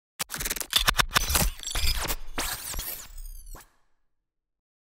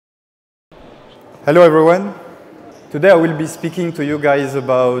Hello everyone. Today I will be speaking to you guys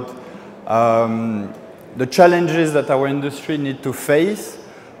about the challenges that our industry needs to face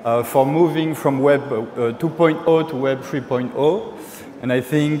for moving from Web 2.0 to Web 3.0. And I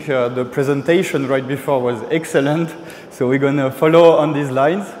think the presentation right before was excellent, so we're going to follow on these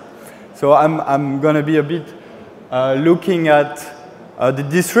lines. So I'm going to be a bit looking at the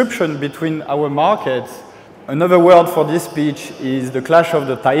disruption between our markets. Another word for this speech is the clash of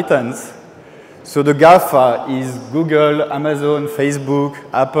the titans. So the GAFA is Google, Amazon, Facebook,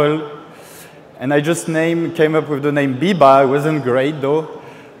 Apple. And I just came up with the name BIBA. It wasn't great though.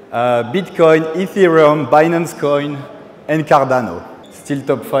 Bitcoin, Ethereum, Binance Coin, and Cardano. Still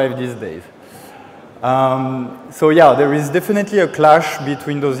top 5 these days. So yeah, there is definitely a clash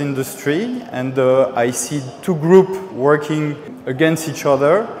between those industries. And I see two groups working against each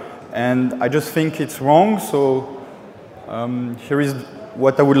other. And I just think it's wrong. So here is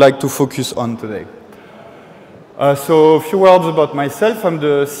what I would like to focus on today. So a few words about myself. I'm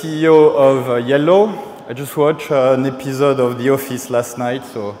the CEO of Yellow. I just watched an episode of The Office last night,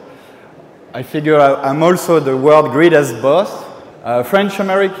 so I figure I'm also the world greatest boss.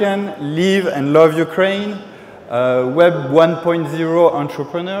 French-American, live and love Ukraine, Web 1.0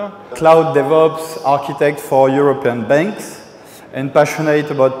 entrepreneur, cloud DevOps architect for European banks, and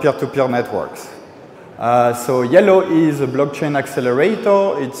passionate about peer-to-peer networks. So Yellow is a blockchain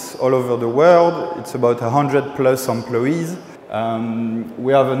accelerator. It's all over the world. It's about 100 plus employees.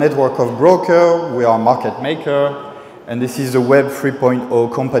 We have a network of brokers. We are a market maker. And this is a Web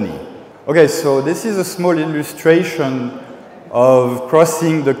 3.0 company. Okay, so this is a small illustration of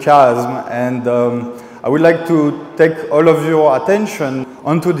crossing the chasm. And I would like to take all of your attention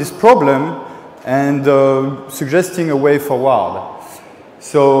onto this problem and suggesting a way forward.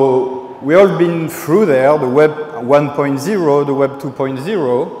 So we all been through there, the Web 1.0, the Web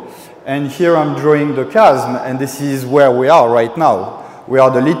 2.0, and here I'm drawing the chasm, and this is where we are right now. We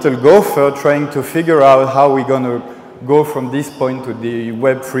are the little gopher trying to figure out how we're going to go from this point to the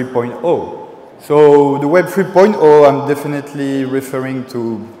Web 3.0. So the Web 3.0, I'm definitely referring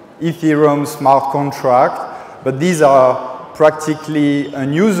to Ethereum smart contract, but these are practically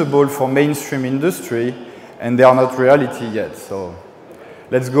unusable for mainstream industry, and they are not reality yet. So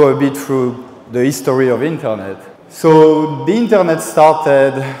let's go a bit through the history of internet. So the internet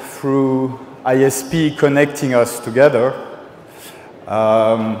started through ISP connecting us together.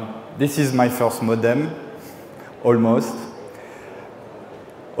 This is my first modem, almost.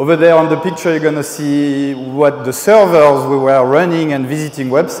 Over there on the picture, you're going to see what the servers we were running and visiting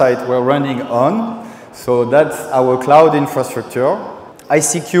websites were running on. So that's our cloud infrastructure.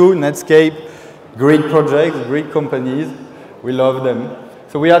 ICQ, Netscape, great projects, great companies. We love them.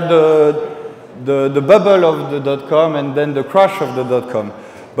 So we had the bubble of the .com and then the crash of the .com.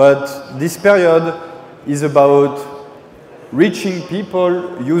 But this period is about reaching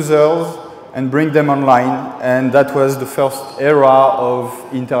people, users, and bring them online. And that was the first era of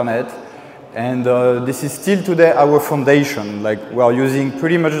internet. And this is still today our foundation. Like we are using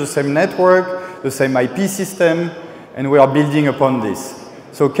pretty much the same network, the same IP system, and we are building upon this.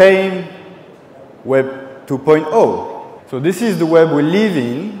 So came Web 2.0. So this is the web we live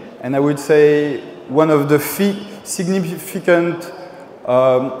in, and I would say one of the significant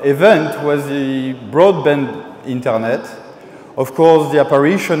events was the broadband internet. Of course, the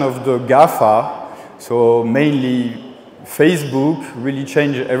apparition of the GAFA, so mainly Facebook, really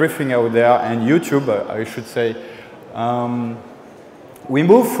changed everything out there, and YouTube, I should say. We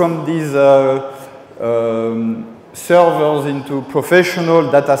moved from these servers into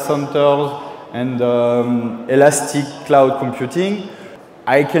professional data centers and elastic cloud computing.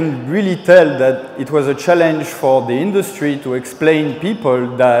 I can really tell that it was a challenge for the industry to explain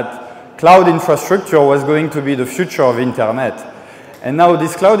people that cloud infrastructure was going to be the future of internet. And now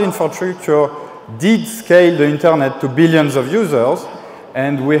this cloud infrastructure did scale the internet to billions of users,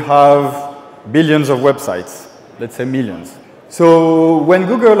 and we have billions of websites, let's say millions. So when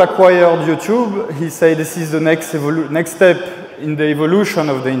Google acquired YouTube, he said this is the next step in the evolution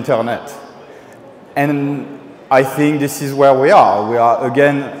of the internet. And I think this is where we are. We are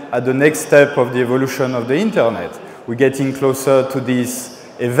again at the next step of the evolution of the internet. We're getting closer to this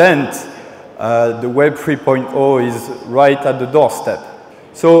event. The Web 3.0 is right at the doorstep.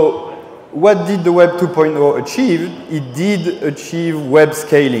 So what did the Web 2.0 achieve? It did achieve web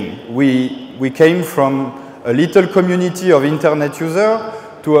scaling. We came from a little community of internet users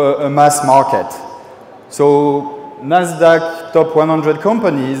to a mass market. So NASDAQ top 100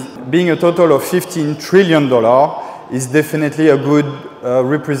 companies, being a total of $15 trillion, is definitely a good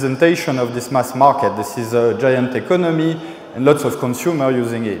representation of this mass market. This is a giant economy and lots of consumers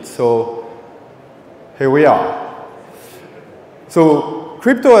using it. So here we are. So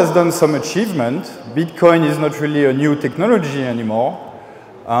crypto has done some achievement. Bitcoin is not really a new technology anymore.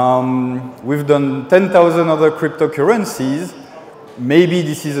 We've done 10,000 other cryptocurrencies. Maybe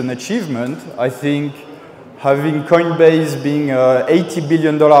this is an achievement. I think having Coinbase being a $80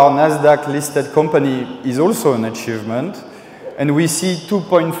 billion NASDAQ listed company is also an achievement. And we see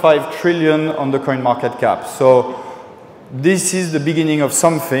 2.5 trillion on the coin market cap. So this is the beginning of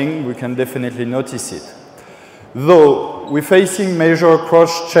something. We can definitely notice it. Though we're facing major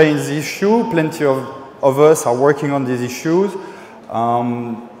cross-chain issue, plenty of us are working on these issues.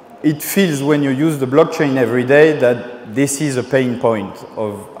 It feels when you use the blockchain every day that this is a pain point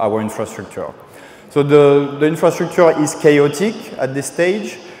of our infrastructure. So the infrastructure is chaotic at this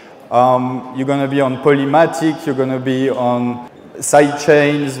stage. You're going to be on Polymatic, you're going to be on side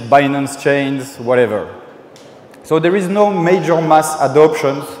chains, Binance chains, whatever. So there is no major mass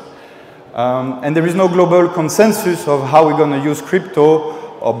adoptions, and there is no global consensus of how we're going to use crypto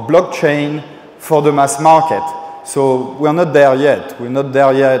or blockchain for the mass market. So we're not there yet. We're not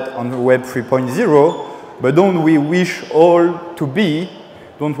there yet on Web 3.0, but don't we wish all to be,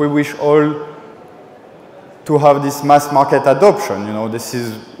 don't we wish all to have this mass market adoption? You know, this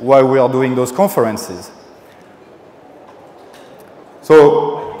is why we are doing those conferences.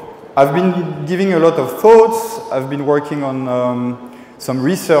 So I've been giving a lot of thoughts. I've been working on some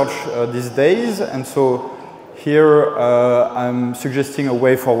research these days, and so here I'm suggesting a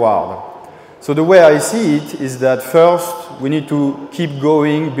way forward. So the way I see it is that first we need to keep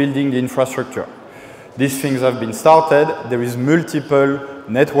going, building the infrastructure. These things have been started. There is multiple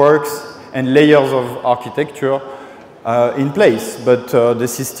networks and layers of architecture in place, but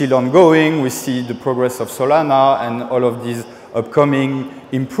this is still ongoing. We see the progress of Solana and all of these upcoming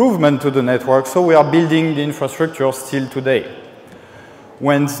improvements to the network, so we are building the infrastructure still today.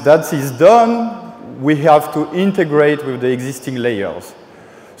 Once that is done, we have to integrate with the existing layers.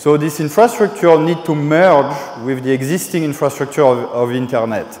 So this infrastructure needs to merge with the existing infrastructure of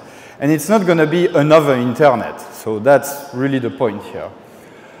internet. And it's not going to be another internet. So that's really the point here.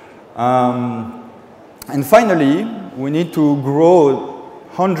 And finally, we need to grow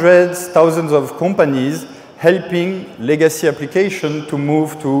hundreds, thousands of companies helping legacy applications to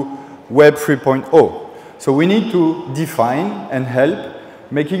move to Web 3.0. So we need to define and help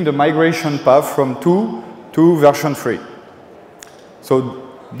making the migration path from 2 to version 3. So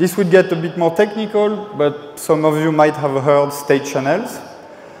this would get a bit more technical, but some of you might have heard state channels.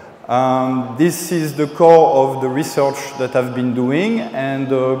 This is the core of the research that I've been doing,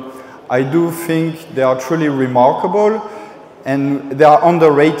 and I do think they are truly remarkable, and they are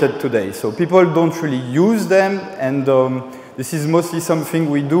underrated today. So people don't really use them, and this is mostly something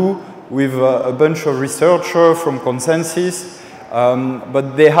we do with a bunch of researchers from Consensus,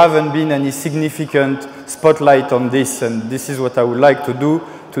 but there haven't been any significant spotlight on this, and this is what I would like to do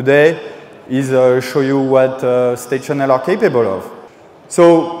today, is show you what state channels are capable of.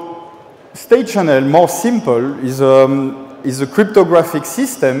 So state channel, more simple, is a cryptographic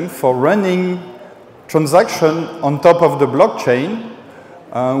system for running transaction on top of the blockchain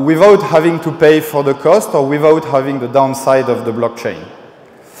without having to pay for the cost or without having the downside of the blockchain.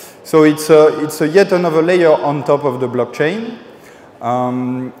 So it's a yet another layer on top of the blockchain.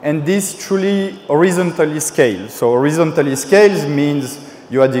 And this truly horizontally scales. So horizontally scales means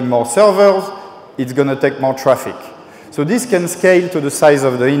you're adding more servers, it's going to take more traffic. So this can scale to the size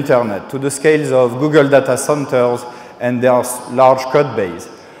of the internet, to the scales of Google data centers and their large code base.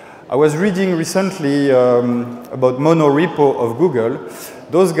 I was reading recently about monorepo of Google.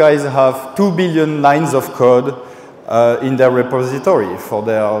 Those guys have 2 billion lines of code in their repository for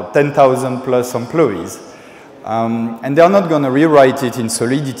their 10,000 plus employees. And they're not going to rewrite it in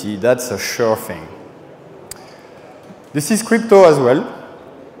Solidity. That's a sure thing. This is crypto as well.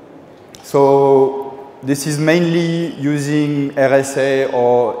 So this is mainly using RSA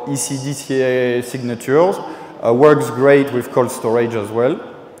or ECDCA signatures. Works great with cold storage as well.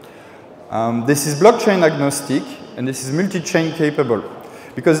 This is blockchain agnostic, and this is multi-chain capable.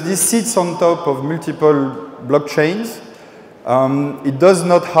 Because this sits on top of multiple blockchains, it does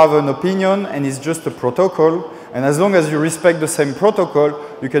not have an opinion, and it's just a protocol. And as long as you respect the same protocol,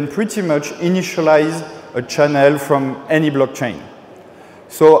 you can pretty much initialize a channel from any blockchain.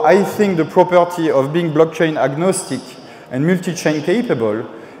 So I think the property of being blockchain agnostic and multi-chain capable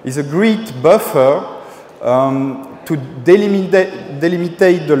is a great buffer to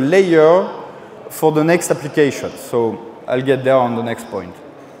delimitate the layer for the next application. So I'll get there on the next point.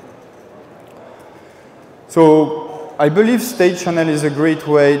 So I believe state channel is a great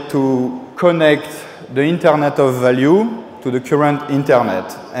way to connect the internet of value to the current internet.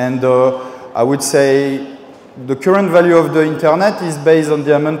 And I would say the current value of the internet is based on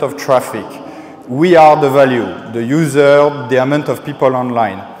the amount of traffic. We are the value, the user, the amount of people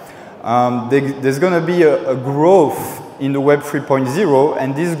online. There's going to be a growth in the Web 3.0,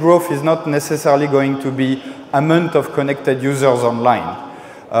 and this growth is not necessarily going to be amount of connected users online,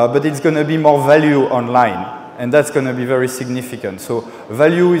 but it's going to be more value online. And that's going to be very significant. So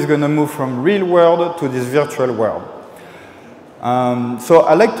value is going to move from real world to this virtual world. So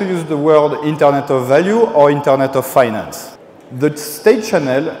I like to use the word Internet of Value or Internet of Finance. The state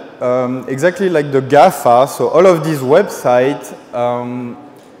channel, exactly like the GAFA, so all of these websites,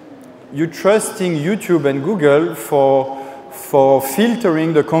 you're trusting YouTube and Google for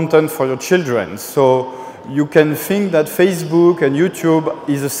filtering the content for your children. So you can think that Facebook and YouTube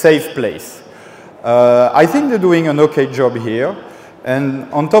is a safe place. I think they're doing an okay job here.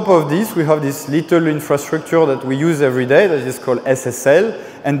 And on top of this, we have this little infrastructure that we use every day that is called SSL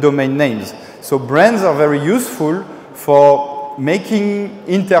and domain names. So brands are very useful for making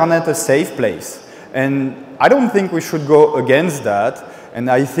internet a safe place. And I don't think we should go against that.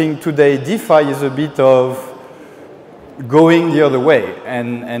 And I think today DeFi is a bit of going the other way.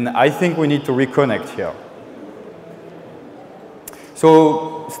 And I think we need to reconnect here.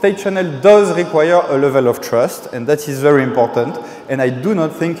 So state channel does require a level of trust, and that is very important, and I do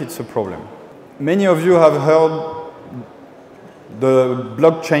not think it's a problem. Many of you have heard the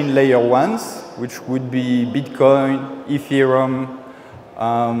blockchain layer ones, which would be Bitcoin, Ethereum,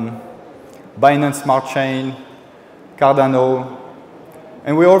 Binance Smart Chain, Cardano,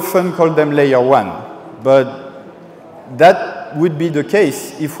 and we often call them layer one, but that would be the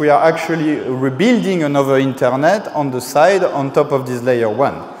case if we are actually rebuilding another internet on the side on top of this layer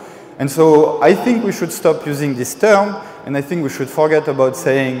one. And so I think we should stop using this term, and I think we should forget about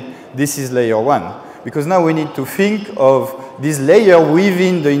saying this is layer one, because now we need to think of this layer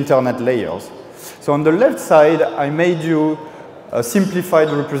within the internet layers. So on the left side, I made you a simplified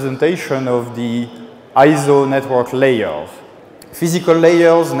representation of the ISO network layers. Physical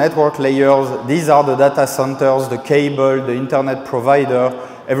layers, network layers, these are the data centers, the cable, the internet provider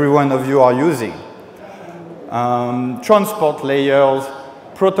every one of you are using. Transport layers,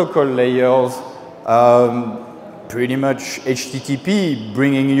 protocol layers, pretty much HTTP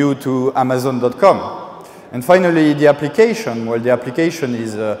bringing you to Amazon.com. And finally, the application. Well, the application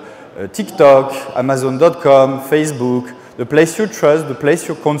is TikTok, Amazon.com, Facebook, the place you trust, the place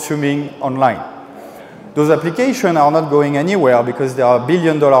you're consuming online. Those applications are not going anywhere because they are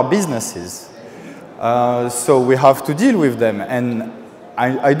billion-dollar businesses. So we have to deal with them. And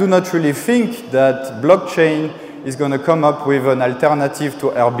I do not really think that blockchain is going to come up with an alternative to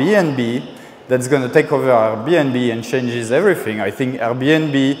Airbnb that's going to take over Airbnb and changes everything. I think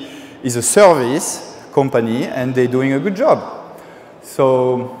Airbnb is a service company and they're doing a good job.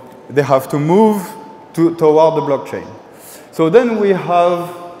 So they have to move toward the blockchain. So then we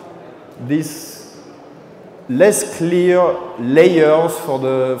have this less clear layers for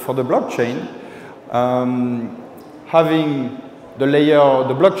the blockchain, having the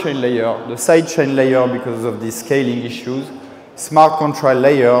blockchain layer, the sidechain layer because of the scaling issues, smart contract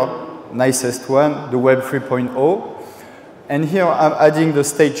layer, nicest one, the Web 3.0, and here I'm adding the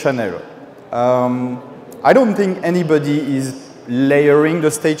state channel. I don't think anybody is layering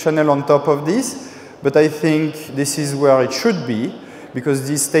the state channel on top of this, but I think this is where it should be, because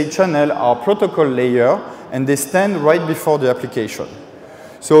these state channels are protocol layer and they stand right before the application.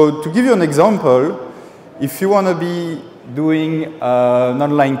 So to give you an example, if you want to be doing an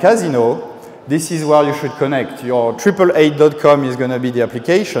online casino, this is where you should connect. Your 888.com is going to be the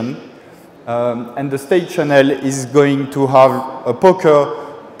application, and the state channel is going to have a poker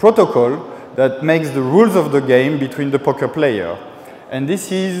protocol that makes the rules of the game between the poker player. And this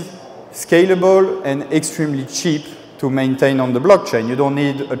is scalable and extremely cheap to maintain on the blockchain. You don't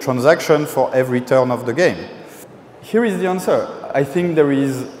need a transaction for every turn of the game. Here is the answer. I think there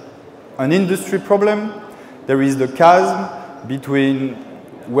is an industry problem. There is the chasm between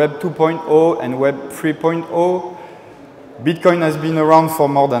Web 2.0 and Web 3.0. Bitcoin has been around for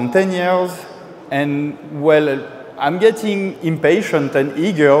more than 10 years. And well, I'm getting impatient and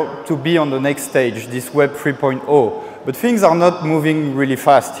eager to be on the next stage, this Web 3.0. But things are not moving really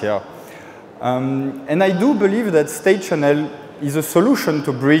fast here. And I do believe that state channel is a solution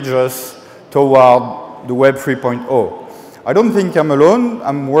to bridge us toward the Web 3.0. I don't think I'm alone.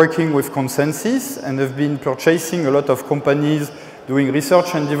 I'm working with Consensus and have been purchasing a lot of companies doing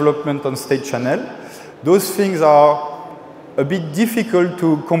research and development on state channel. Those things are a bit difficult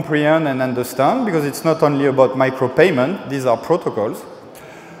to comprehend and understand because it's not only about micropayment, these are protocols.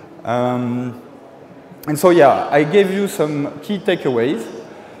 And so yeah, I gave you some key takeaways.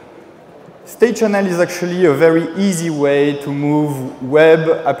 State channel is actually a very easy way to move web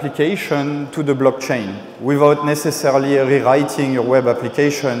application to the blockchain without necessarily rewriting your web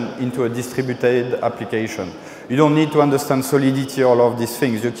application into a distributed application. You don't need to understand Solidity or all of these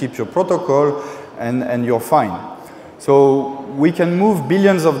things. You keep your protocol and you're fine. So we can move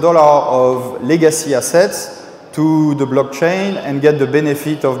billions of dollars of legacy assets to the blockchain and get the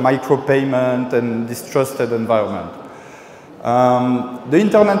benefit of micropayment and this trusted environment. The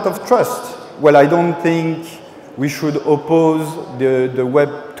Internet of Trust. Well, I don't think we should oppose the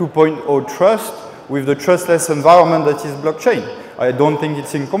Web 2.0 trust with the trustless environment that is blockchain. I don't think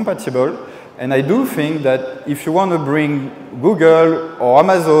it's incompatible. And I do think that if you want to bring Google or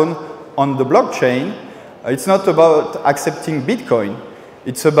Amazon on the blockchain, it's not about accepting Bitcoin.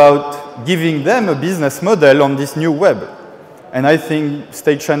 It's about giving them a business model on this new web. And I think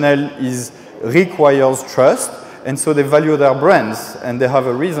State Channel requires trust, and so they value their brands, and they have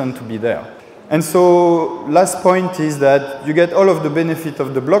a reason to be there. And so last point is that you get all of the benefit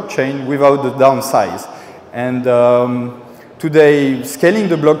of the blockchain without the downsides. And today, scaling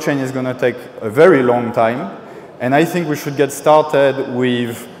the blockchain is going to take a very long time. And I think we should get started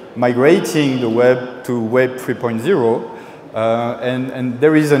with migrating the web to Web 3.0. And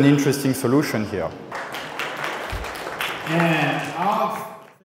there is an interesting solution here. And